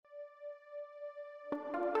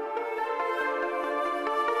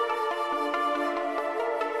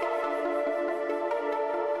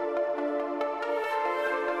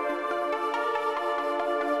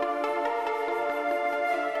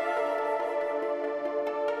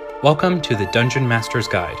Welcome to the Dungeon Master's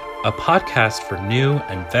Guide, a podcast for new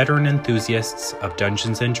and veteran enthusiasts of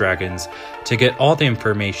Dungeons & Dragons to get all the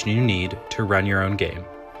information you need to run your own game.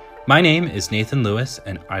 My name is Nathan Lewis,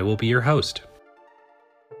 and I will be your host.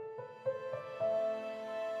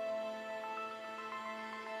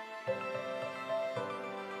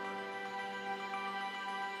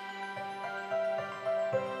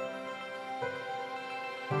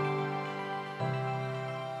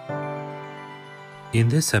 In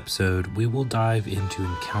this episode, we will dive into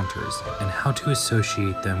encounters and how to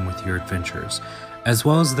associate them with your adventures, as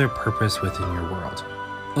well as their purpose within your world.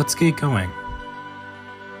 Let's get going.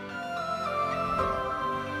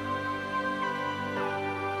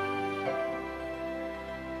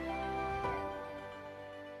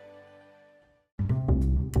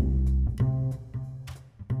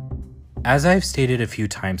 As I've stated a few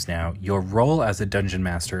times now, your role as a Dungeon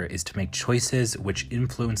Master is to make choices which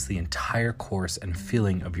influence the entire course and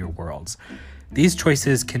feeling of your worlds. These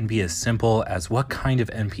choices can be as simple as what kind of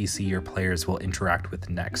NPC your players will interact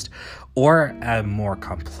with next, or a more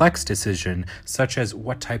complex decision such as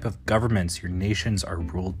what type of governments your nations are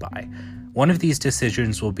ruled by. One of these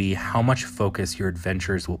decisions will be how much focus your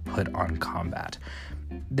adventures will put on combat.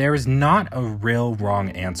 There is not a real wrong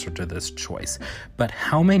answer to this choice, but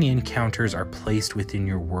how many encounters are placed within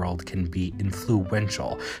your world can be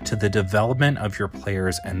influential to the development of your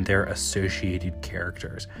players and their associated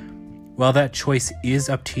characters. While that choice is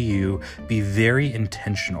up to you, be very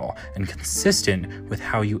intentional and consistent with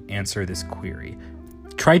how you answer this query.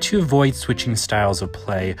 Try to avoid switching styles of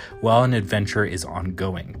play while an adventure is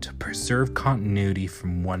ongoing to preserve continuity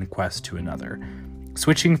from one quest to another.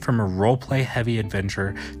 Switching from a roleplay heavy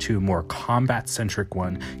adventure to a more combat-centric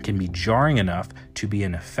one can be jarring enough to be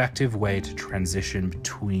an effective way to transition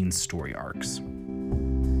between story arcs.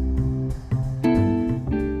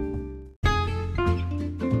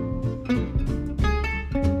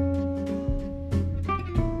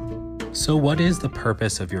 So what is the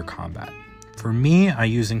purpose of your combat? For me, I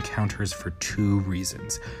use encounters for two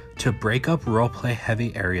reasons: to break up roleplay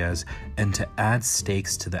heavy areas and to add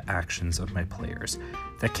stakes to the actions of my players.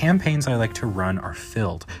 The campaigns I like to run are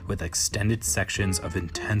filled with extended sections of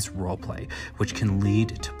intense roleplay, which can lead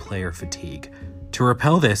to player fatigue. To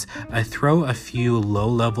repel this, I throw a few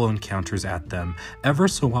low-level encounters at them ever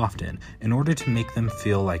so often in order to make them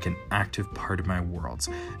feel like an active part of my worlds,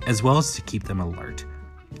 as well as to keep them alert.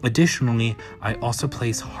 Additionally, I also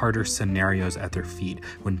place harder scenarios at their feet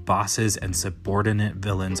when bosses and subordinate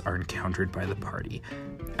villains are encountered by the party.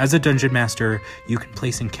 As a Dungeon Master, you can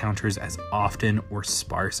place encounters as often or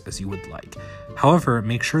sparse as you would like. However,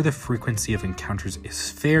 make sure the frequency of encounters is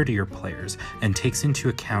fair to your players and takes into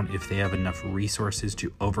account if they have enough resources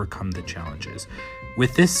to overcome the challenges.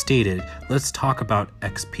 With this stated, let's talk about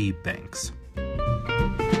XP banks.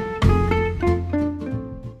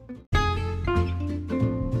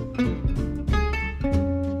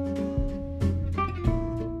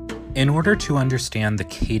 In order to understand the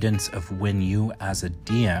cadence of when you as a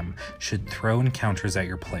DM should throw encounters at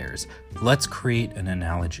your players, let's create an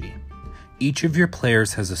analogy. Each of your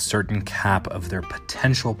players has a certain cap of their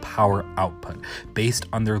potential power output based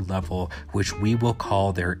on their level, which we will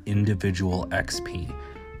call their individual XP.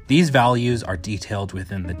 These values are detailed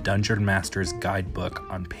within the Dungeon Master's Guidebook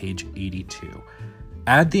on page 82.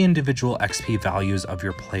 Add the individual XP values of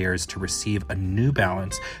your players to receive a new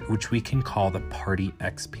balance, which we can call the Party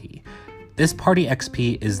XP. This Party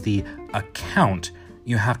XP is the account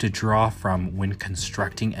you have to draw from when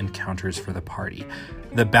constructing encounters for the party,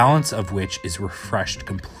 the balance of which is refreshed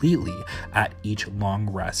completely at each long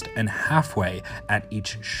rest and halfway at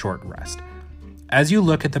each short rest. As you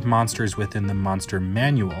look at the monsters within the Monster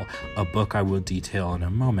Manual, a book I will detail in a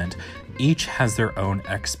moment, each has their own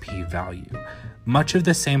XP value. Much of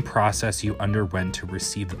the same process you underwent to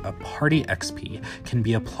receive a Party XP can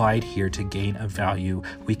be applied here to gain a value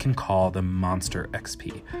we can call the Monster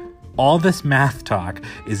XP. All this math talk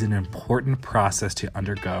is an important process to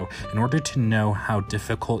undergo in order to know how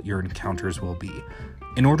difficult your encounters will be.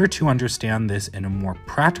 In order to understand this in a more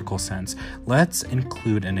practical sense, let's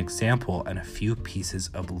include an example and a few pieces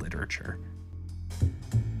of literature.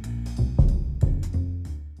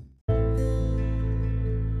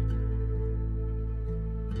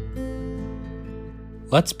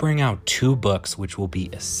 Let's bring out two books which will be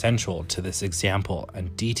essential to this example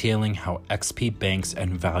and detailing how XP banks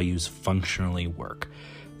and values functionally work.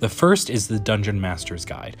 The first is the Dungeon Master's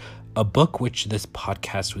Guide, a book which this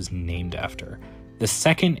podcast was named after. The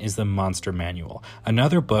second is the Monster Manual,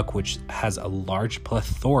 another book which has a large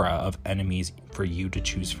plethora of enemies for you to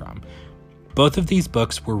choose from. Both of these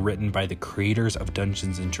books were written by the creators of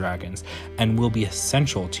Dungeons & Dragons and will be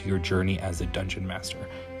essential to your journey as a dungeon master.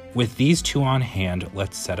 With these two on hand,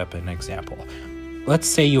 let's set up an example. Let's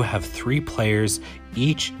say you have 3 players,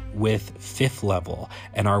 each with 5th level,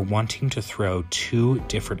 and are wanting to throw 2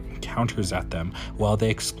 different encounters at them while they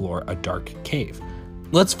explore a dark cave.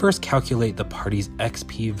 Let's first calculate the party's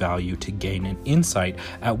XP value to gain an insight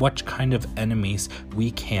at what kind of enemies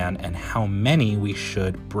we can and how many we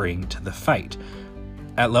should bring to the fight.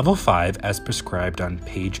 At level 5, as prescribed on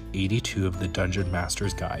page 82 of the Dungeon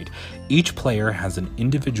Master's Guide, each player has an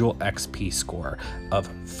individual XP score of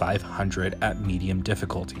 500 at medium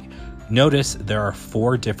difficulty. Notice there are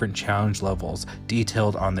 4 different challenge levels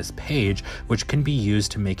detailed on this page, which can be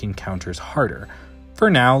used to make encounters harder. For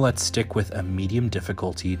now, let's stick with a medium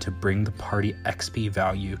difficulty to bring the party XP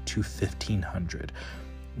value to 1500.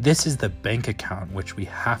 This is the bank account which we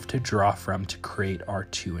have to draw from to create our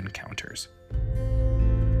 2 encounters.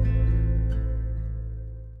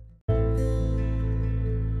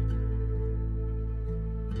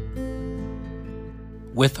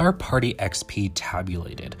 With our party XP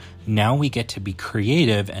tabulated, now we get to be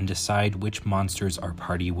creative and decide which monsters our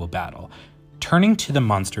party will battle. Turning to the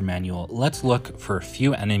monster manual, let's look for a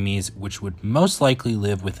few enemies which would most likely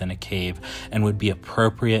live within a cave and would be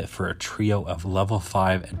appropriate for a trio of level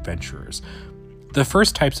 5 adventurers. The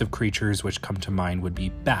first types of creatures which come to mind would be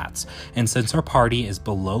bats, and since our party is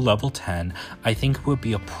below level 10, I think it would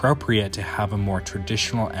be appropriate to have a more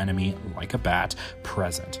traditional enemy like a bat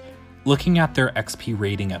present. Looking at their XP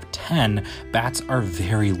rating of 10, bats are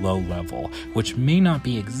very low level, which may not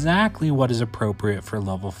be exactly what is appropriate for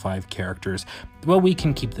level 5 characters, but we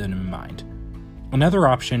can keep them in mind. Another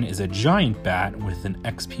option is a giant bat with an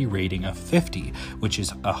XP rating of 50, which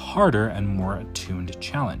is a harder and more attuned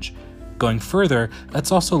challenge. Going further,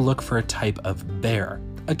 let's also look for a type of bear,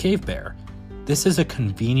 a cave bear. This is a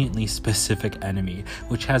conveniently specific enemy,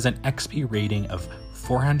 which has an XP rating of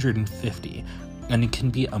 450, and it can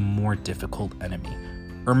be a more difficult enemy.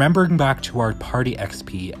 Remembering back to our party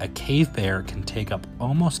XP, a cave bear can take up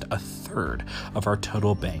almost a third of our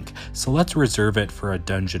total bank, so let's reserve it for a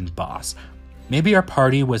dungeon boss. Maybe our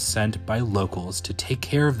party was sent by locals to take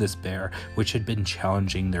care of this bear, which had been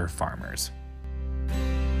challenging their farmers.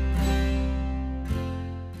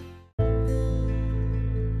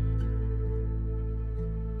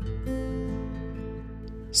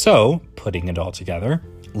 So, putting it all together,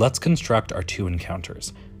 let's construct our 2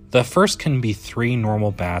 encounters. The first can be 3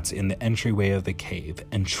 normal bats in the entryway of the cave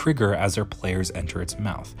and trigger as our players enter its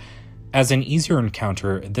mouth. As an easier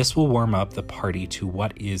encounter, this will warm up the party to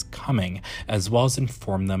what is coming, as well as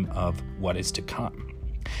inform them of what is to come.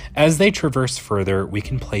 As they traverse further, we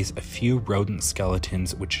can place a few rodent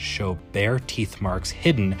skeletons which show bare teeth marks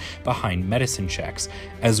hidden behind medicine checks,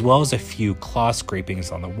 as well as a few claw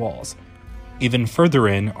scrapings on the walls. Even further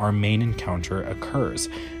in, our main encounter occurs.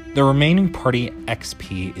 The remaining party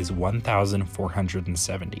XP is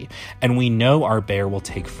 1,470, and we know our bear will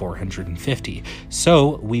take 450,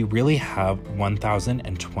 so we really have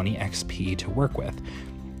 1,020 XP to work with.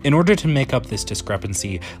 In order to make up this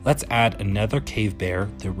discrepancy, let's add another cave bear,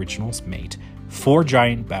 the original's mate, 4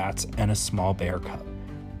 giant bats, and a small bear cub.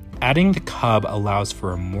 Adding the cub allows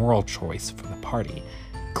for a moral choice for the party.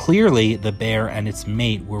 Clearly, the bear and its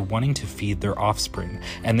mate were wanting to feed their offspring,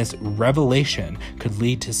 and this revelation could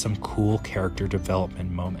lead to some cool character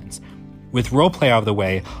development moments. With roleplay out of the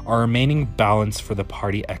way, our remaining balance for the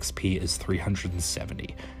party XP is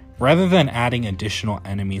 370. Rather than adding additional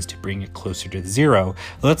enemies to bring it closer to 0,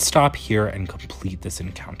 let's stop here and complete this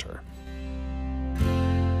encounter.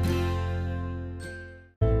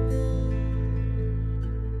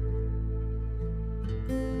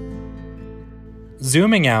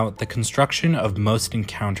 Zooming out, the construction of most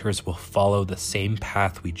encounters will follow the same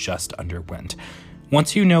path we just underwent.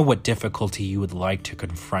 Once you know what difficulty you would like to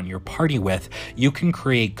confront your party with, you can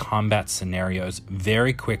create combat scenarios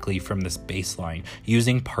very quickly from this baseline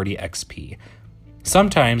using party XP.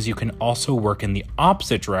 Sometimes you can also work in the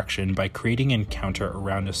opposite direction by creating an encounter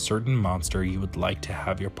around a certain monster you would like to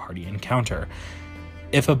have your party encounter.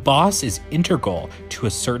 If a boss is integral to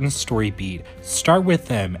a certain story beat, start with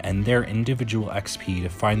them and their individual XP to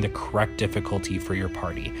find the correct difficulty for your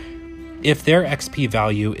party. If their XP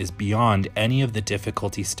value is beyond any of the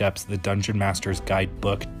difficulty steps the Dungeon Master's Guide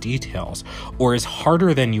book details, or is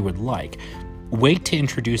harder than you would like, wait to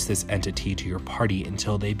introduce this entity to your party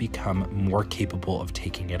until they become more capable of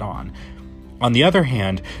taking it on. On the other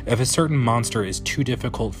hand, if a certain monster is too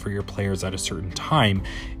difficult for your players at a certain time,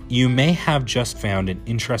 you may have just found an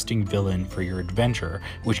interesting villain for your adventure,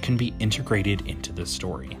 which can be integrated into the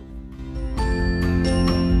story.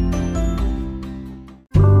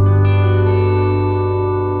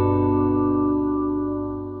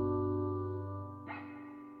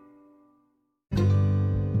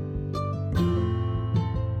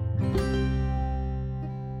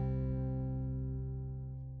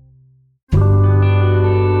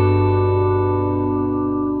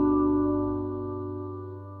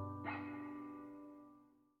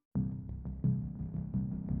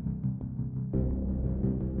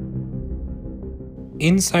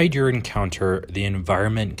 Inside your encounter, the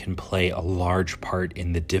environment can play a large part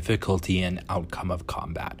in the difficulty and outcome of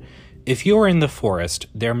combat. If you are in the forest,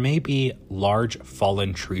 there may be large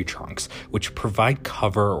fallen tree trunks which provide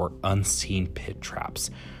cover or unseen pit traps.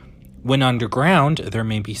 When underground, there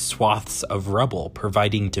may be swaths of rubble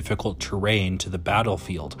providing difficult terrain to the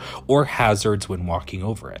battlefield or hazards when walking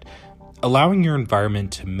over it. Allowing your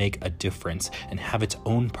environment to make a difference and have its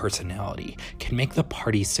own personality can make the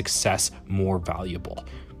party's success more valuable.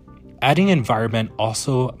 Adding environment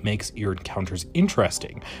also makes your encounters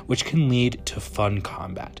interesting, which can lead to fun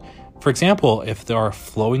combat. For example, if there are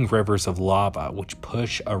flowing rivers of lava which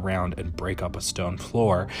push around and break up a stone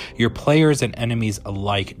floor, your players and enemies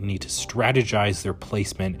alike need to strategize their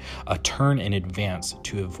placement a turn in advance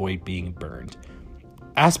to avoid being burned.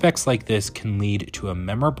 Aspects like this can lead to a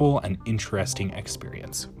memorable and interesting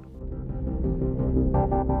experience.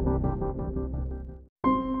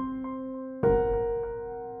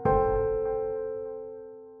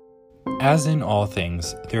 As in all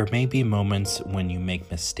things, there may be moments when you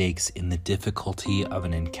make mistakes in the difficulty of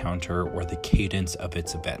an encounter or the cadence of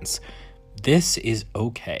its events. This is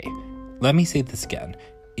okay. Let me say this again.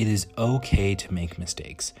 It is okay to make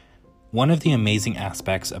mistakes. One of the amazing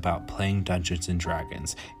aspects about playing Dungeons &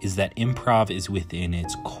 Dragons is that improv is within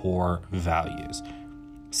its core values.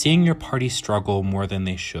 Seeing your party struggle more than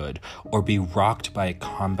they should or be rocked by a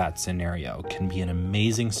combat scenario can be an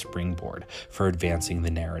amazing springboard for advancing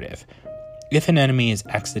the narrative. If an enemy is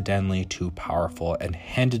accidentally too powerful and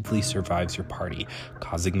handedly survives your party,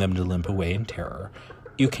 causing them to limp away in terror,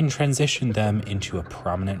 you can transition them into a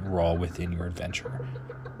prominent role within your adventure.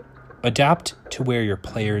 Adapt to where your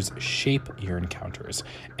players shape your encounters,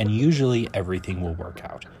 and usually everything will work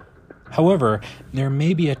out. However, there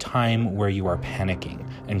may be a time where you are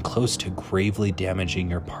panicking and close to gravely damaging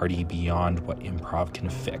your party beyond what improv can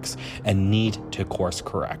fix and need to course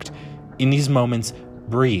correct. In these moments,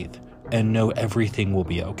 breathe and know everything will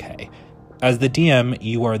be okay. As the DM,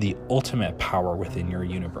 you are the ultimate power within your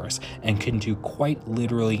universe and can do quite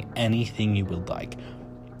literally anything you would like.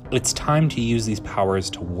 It's time to use these powers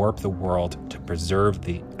to warp the world to preserve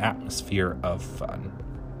the atmosphere of fun.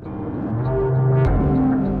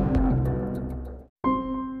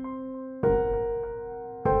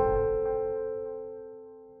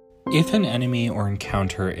 If an enemy or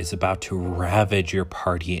encounter is about to ravage your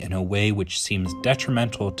party in a way which seems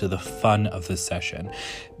detrimental to the fun of the session,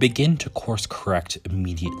 begin to course correct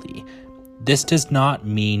immediately. This does not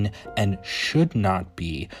mean and should not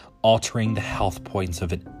be altering the health points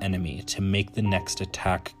of an enemy to make the next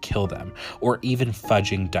attack kill them, or even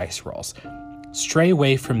fudging dice rolls. Stray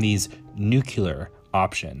away from these nuclear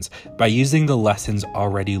options by using the lessons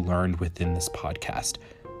already learned within this podcast.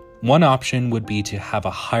 One option would be to have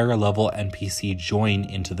a higher level NPC join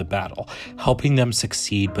into the battle, helping them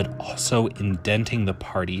succeed but also indenting the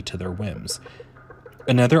party to their whims.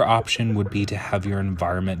 Another option would be to have your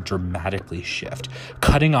environment dramatically shift,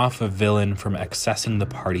 cutting off a villain from accessing the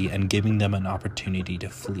party and giving them an opportunity to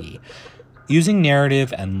flee. Using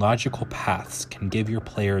narrative and logical paths can give your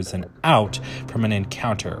players an out from an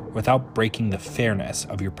encounter without breaking the fairness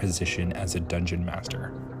of your position as a dungeon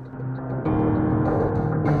master.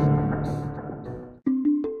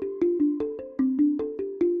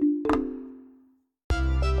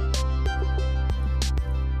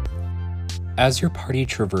 As your party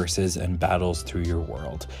traverses and battles through your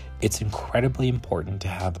world, it's incredibly important to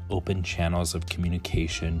have open channels of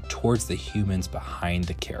communication towards the humans behind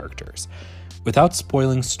the characters. Without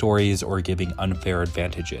spoiling stories or giving unfair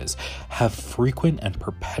advantages, have frequent and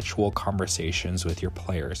perpetual conversations with your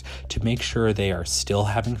players to make sure they are still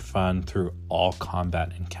having fun through all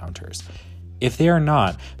combat encounters. If they are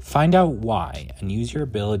not, find out why and use your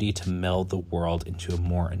ability to meld the world into a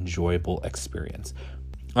more enjoyable experience.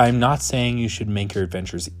 I am not saying you should make your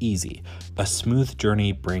adventures easy. A smooth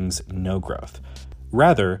journey brings no growth.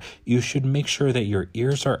 Rather, you should make sure that your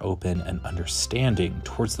ears are open and understanding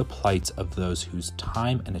towards the plights of those whose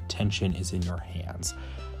time and attention is in your hands.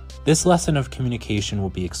 This lesson of communication will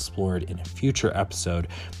be explored in a future episode,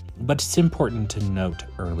 but it's important to note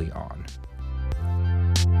early on.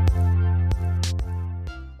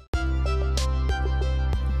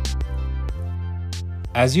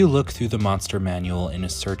 As you look through the monster manual in a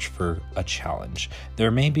search for a challenge,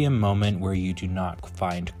 there may be a moment where you do not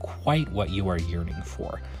find quite what you are yearning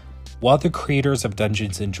for. While the creators of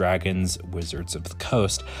Dungeons & Dragons Wizards of the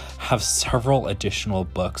Coast have several additional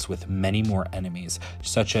books with many more enemies,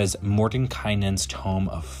 such as Mordenkainen's Tome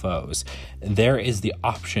of Foes, there is the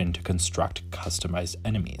option to construct customized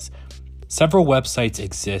enemies. Several websites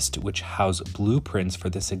exist which house blueprints for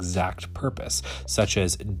this exact purpose, such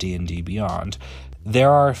as D&D Beyond.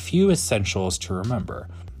 There are a few essentials to remember.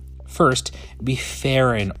 First, be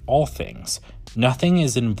fair in all things. Nothing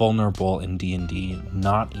is invulnerable in D&D,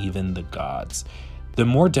 not even the gods. The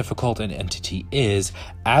more difficult an entity is,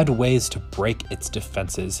 add ways to break its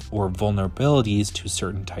defenses or vulnerabilities to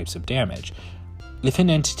certain types of damage. If an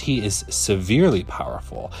entity is severely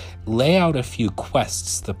powerful, lay out a few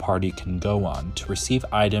quests the party can go on to receive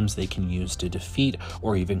items they can use to defeat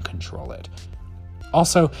or even control it.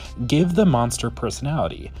 Also, give the monster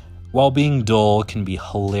personality. While being dull can be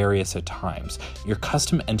hilarious at times, your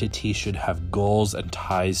custom entity should have goals and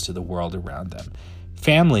ties to the world around them.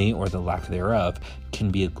 Family, or the lack thereof,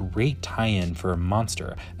 can be a great tie-in for a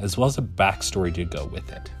monster, as well as a backstory to go with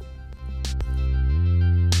it.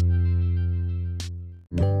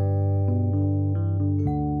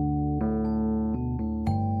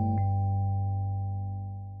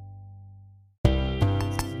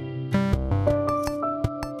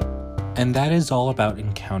 And that is all about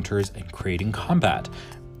encounters and creating combat.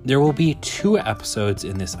 There will be 2 episodes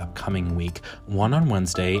in this upcoming week, one on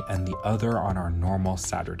Wednesday and the other on our normal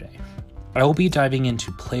Saturday. I will be diving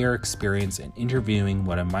into player experience and interviewing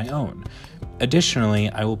one of my own. Additionally,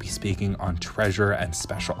 I will be speaking on treasure and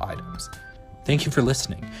special items. Thank you for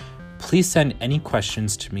listening. Please send any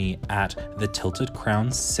questions to me at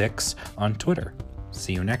thetiltedcrown6 on Twitter.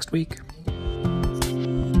 See you next week.